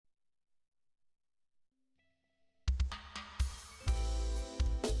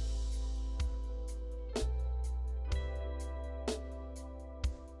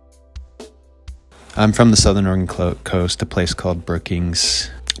I'm from the southern Oregon coast, a place called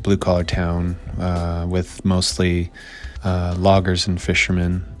Brookings, blue-collar town with mostly loggers and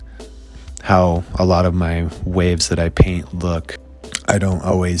fishermen. How a lot of my waves that I paint look. I don't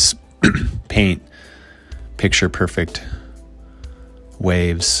always paint picture-perfect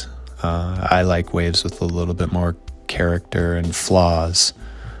waves. I like waves with a little bit more character and flaws,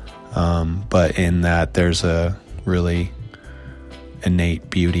 but in that there's a really innate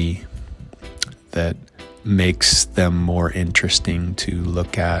beauty that makes them more interesting to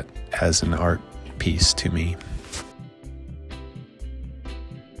look at as an art piece to me.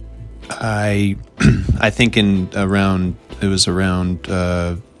 I think it was around 6th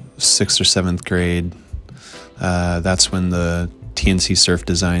or 7th grade. That's when the TNC surf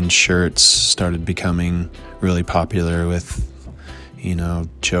design shirts started becoming really popular with,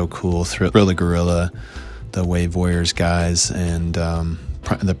 Joe Cool, Thriller Gorilla, the Wave Warriors guys, and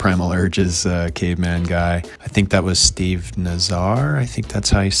the Primal Urges caveman guy. I think that was Steve Nazar. I think that's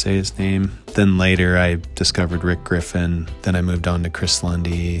how you say his name. Then later I discovered Rick Griffin. Then I moved on to Chris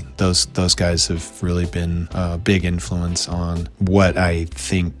Lundy. Those guys have really been a big influence on what I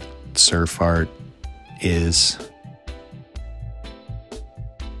think surf art is.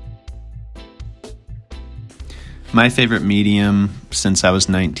 My favorite medium since I was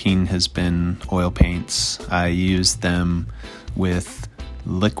 19 has been oil paints. I use them with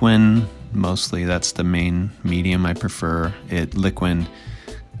liquid, mostly. That's the main medium I prefer. Liquid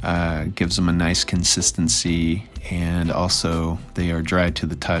gives them a nice consistency, and also they are dry to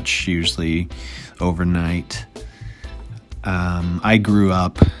the touch, usually overnight. I grew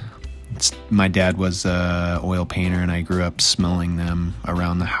up, my dad was an oil painter, and I grew up smelling them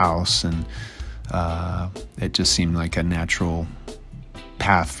around the house, and it just seemed like a natural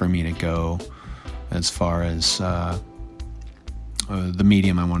path for me to go as far as the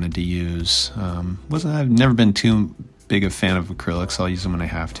medium I wanted to use. I've never been too big a fan of acrylics. I'll use them when I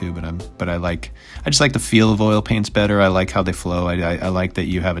have to, but I just like the feel of oil paints better. I like how they flow. I like that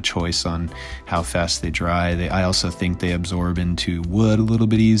you have a choice on how fast they dry. I also think they absorb into wood a little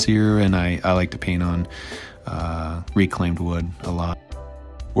bit easier, and I like to paint on reclaimed wood a lot.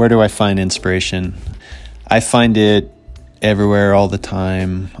 Where do I find inspiration? I find it everywhere, all the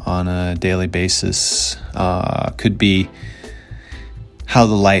time, on a daily basis. Could be how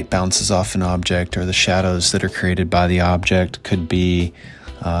the light bounces off an object, or the shadows that are created by the object. Could be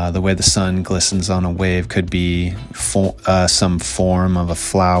the way the sun glistens on a wave. Could be some form of a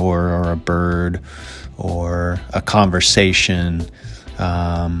flower or a bird or a conversation.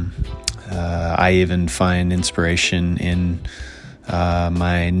 I even find inspiration in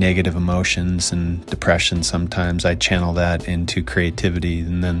my negative emotions and depression. Sometimes I channel that into creativity,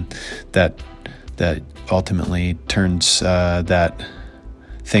 and then that ultimately turns that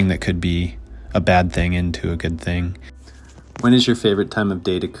thing that could be a bad thing into a good thing. When is your favorite time of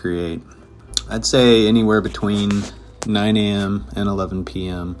day to create? I'd say anywhere between 9 a.m. and 11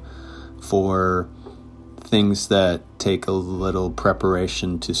 p.m. for things that take a little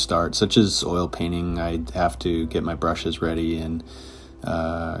preparation to start, such as oil painting. I have to get my brushes ready and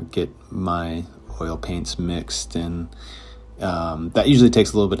get my oil paints mixed, and that usually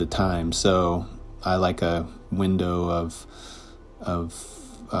takes a little bit of time. So I like a window of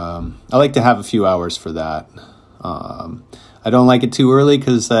I like to have a few hours for that. I don't like it too early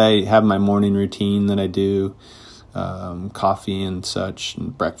because I have my morning routine that I do, coffee and such,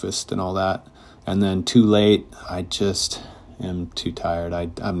 and breakfast and all that. And then too late, I just am too tired.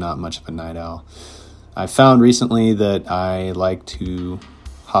 I'm not much of a night owl. I found recently that I like to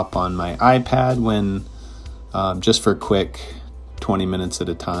hop on my iPad when, just for quick 20 minutes at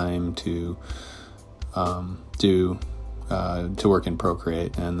a time to work in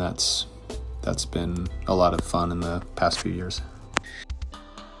Procreate, and that's been a lot of fun in the past few years.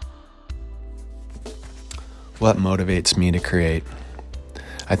 What motivates me to create?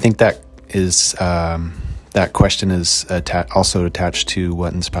 I think that is that question is also attached to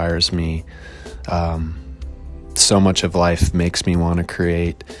what inspires me. So much of life makes me want to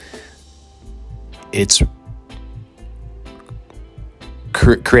create. It's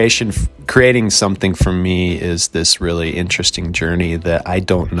creating something for me is this really interesting journey that I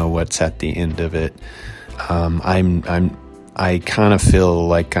don't know what's at the end of it. I kind of feel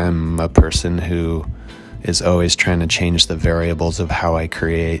like I'm a person who is always trying to change the variables of how I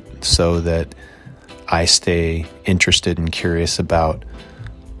create so that I stay interested and curious about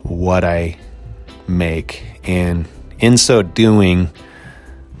what I make. And in so doing,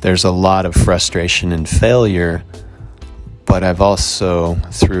 there's a lot of frustration and failure, but I've also,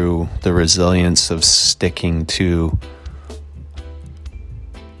 through the resilience of sticking to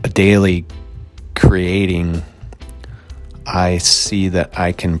a daily creating, I see that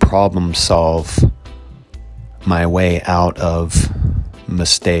I can problem solve my way out of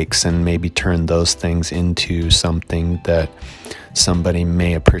mistakes and maybe turn those things into something that somebody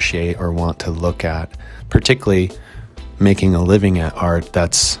may appreciate or want to look at. Particularly making a living at art,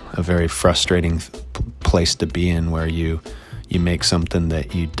 that's a very frustrating place to be in, where you make something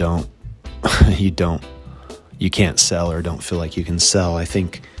that you can't sell or don't feel like you can sell. I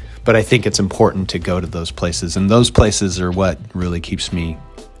think it's important to go to those places, and those places are what really keeps me,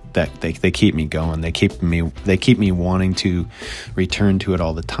 that they keep me going. They keep me wanting to return to it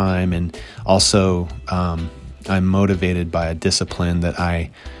all the time. And also I'm motivated by a discipline that I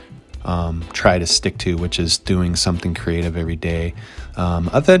try to stick to, which is doing something creative every day.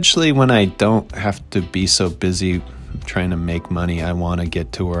 Eventually, when I don't have to be so busy trying to make money, I want to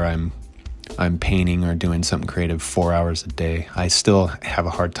get to where I'm painting or doing something creative 4 hours a day. I still have a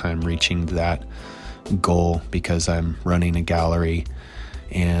hard time reaching that goal because I'm running a gallery,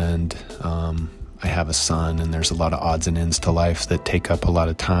 and I have a son, and there's a lot of odds and ends to life that take up a lot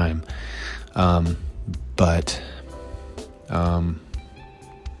of time.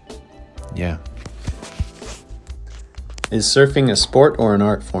 Yeah. Is surfing a sport or an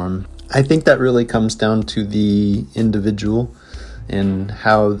art form? I think that really comes down to the individual and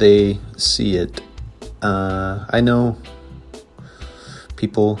how they see it. I know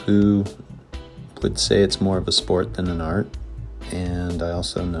people who would say it's more of a sport than an art, and I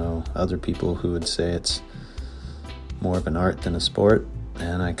also know other people who would say it's more of an art than a sport,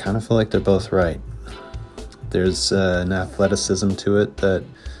 and I kind of feel like they're both right. There's an athleticism to it that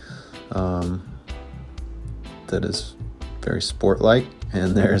is very sport-like,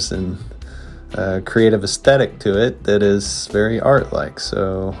 and there's an creative aesthetic to it that is very art-like.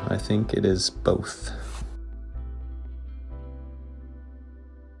 So I think it is both.